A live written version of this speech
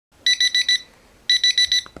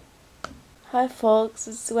Hi folks,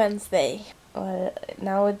 it's Wednesday. Well,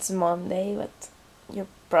 now it's Monday, but you're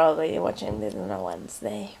probably watching this on a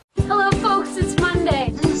Wednesday. Hello folks, it's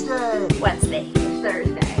Monday, Tuesday, Wednesday,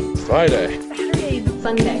 Thursday, Friday, Saturday,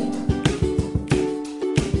 Sunday.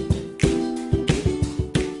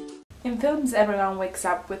 In films, everyone wakes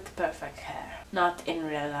up with perfect hair. Not in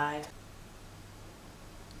real life.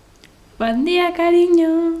 Buen día,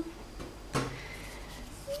 cariño.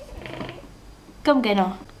 ¿Cómo que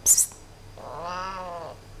no? Psst.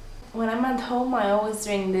 When I'm at home, I always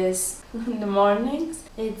drink this in the mornings.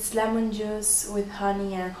 It's lemon juice with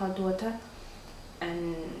honey and hot water,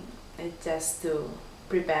 and it's just to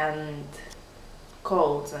prevent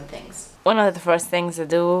colds and things. One of the first things I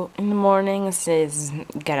do in the mornings is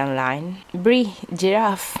get online. Brie,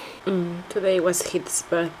 giraffe. Today was his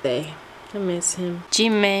birthday. I miss him.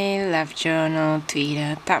 Gmail, Love Journal,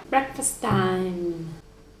 Twitter, tap. Breakfast time.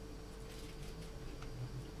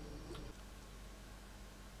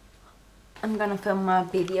 I'm gonna film a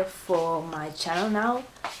video for my channel now,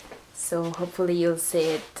 so hopefully you'll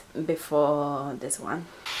see it before this one.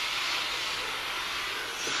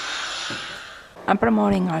 I'm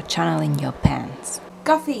promoting our channel in your pants.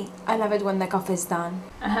 Coffee! I love it when the coffee is done.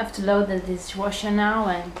 I have to load the dishwasher now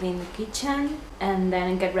and clean the kitchen and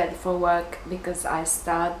then get ready for work because I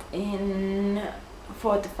start in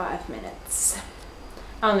 45 minutes.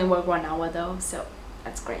 I only work 1 hour though, so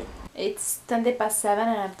that's great. It's 7:20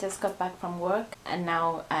 and I've just got back from work and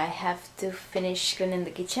now I have to finish cleaning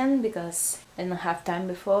the kitchen because I didn't have time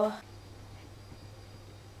before.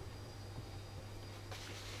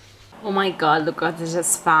 Oh my god, look what I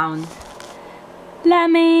just found.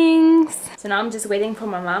 Lemmings! So now I'm just waiting for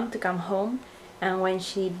my mom to come home, and when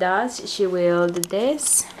she does, she will do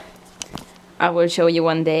this. I will show you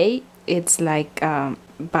one day. It's like a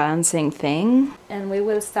balancing thing. And we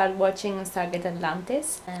will start watching Stargate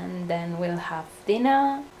Atlantis, and then we'll have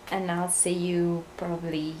dinner, and I'll see you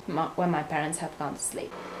probably when my parents have gone to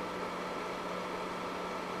sleep.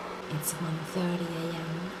 It's 1:30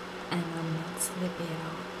 a.m. and I'm not sleepy at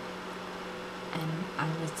all. And I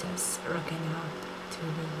was just rocking out to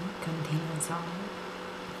the Cantina song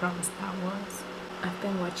from Star Wars. I've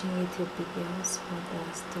been watching YouTube videos for the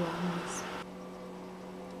last 2 hours.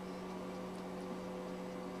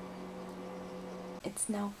 It's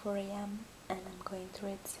now 4 a.m. and I'm going to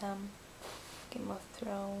read some Game of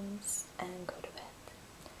Thrones and go to bed.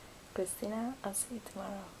 Christina, I'll see you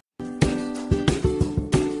tomorrow.